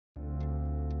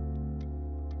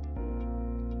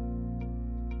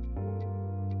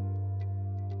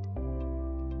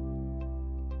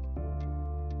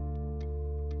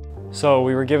So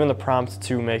we were given the prompt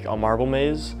to make a marble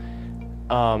maze.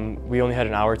 We only had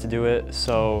an hour to do it,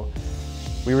 so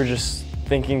we were just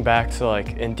thinking back to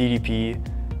like in DDP,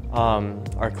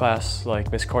 our class,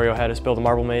 like Miss Choreo had us build a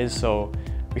marble maze, so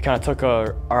we kind of took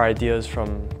our ideas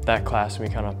from that class and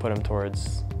we kind of put them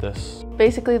towards this.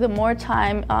 Basically, the more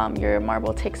time your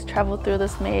marble takes to travel through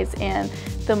this maze and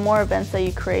the more events that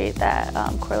you create that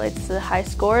correlates to the high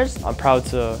scores. I'm proud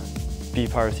to be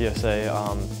part of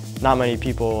TSA. Not many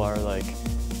people are like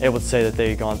able to say that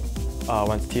they went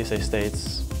to TSA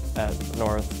States at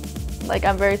North. Like,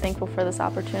 I'm very thankful for this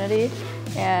opportunity,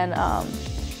 and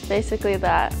basically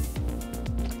that,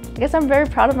 I guess I'm very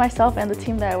proud of myself and the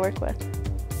team that I work with.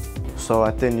 So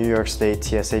at the New York State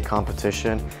TSA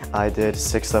competition, I did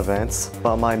 6 events,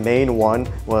 but my main one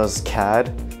was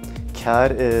CAD.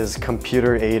 CAD is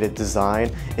computer-aided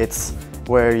design. It's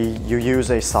where you use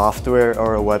a software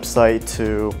or a website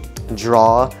to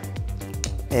draw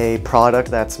a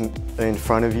product that's in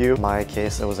front of you. In my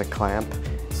case, it was a clamp.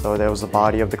 So there was the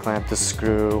body of the clamp, the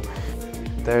screw.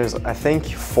 There's, I think,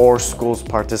 4 schools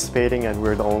participating, and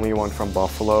we're the only one from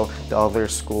Buffalo. The other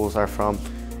schools are from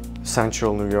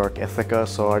Central New York, Ithaca,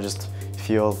 so I just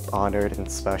feel honored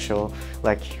and special,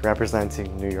 like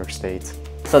representing New York State.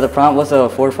 So the prompt was a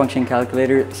 4-function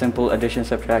calculator, simple addition,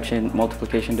 subtraction,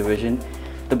 multiplication, division.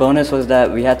 The bonus was that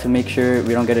we had to make sure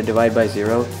we don't get a divide by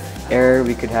 0. Error,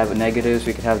 we could have negatives,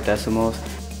 we could have decimals.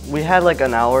 We had like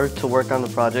an hour to work on the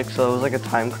project, so it was like a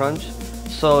time crunch.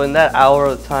 So in that hour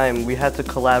of time, we had to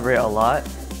collaborate a lot.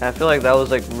 And I feel like that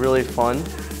was like really fun,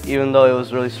 even though it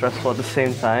was really stressful at the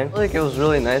same time. Like, it was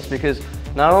really nice because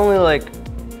not only like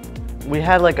we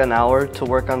had like an hour to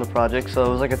work on the project, so it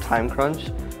was like a time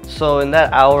crunch. So in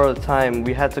that hour of time,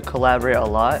 we had to collaborate a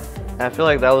lot. And I feel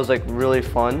like that was like really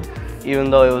fun,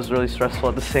 even though it was really stressful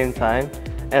at the same time.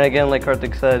 And again, like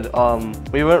Karthik said,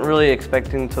 we weren't really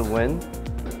expecting to win.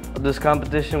 This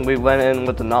competition, we went in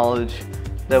with the knowledge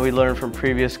that we learned from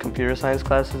previous computer science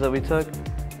classes that we took.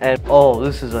 And oh,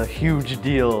 this is a huge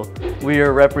deal. We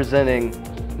are representing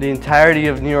the entirety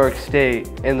of New York State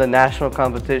in the national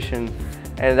competition.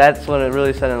 And that's when it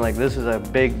really said, like, this is a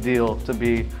big deal to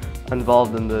be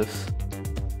involved in this.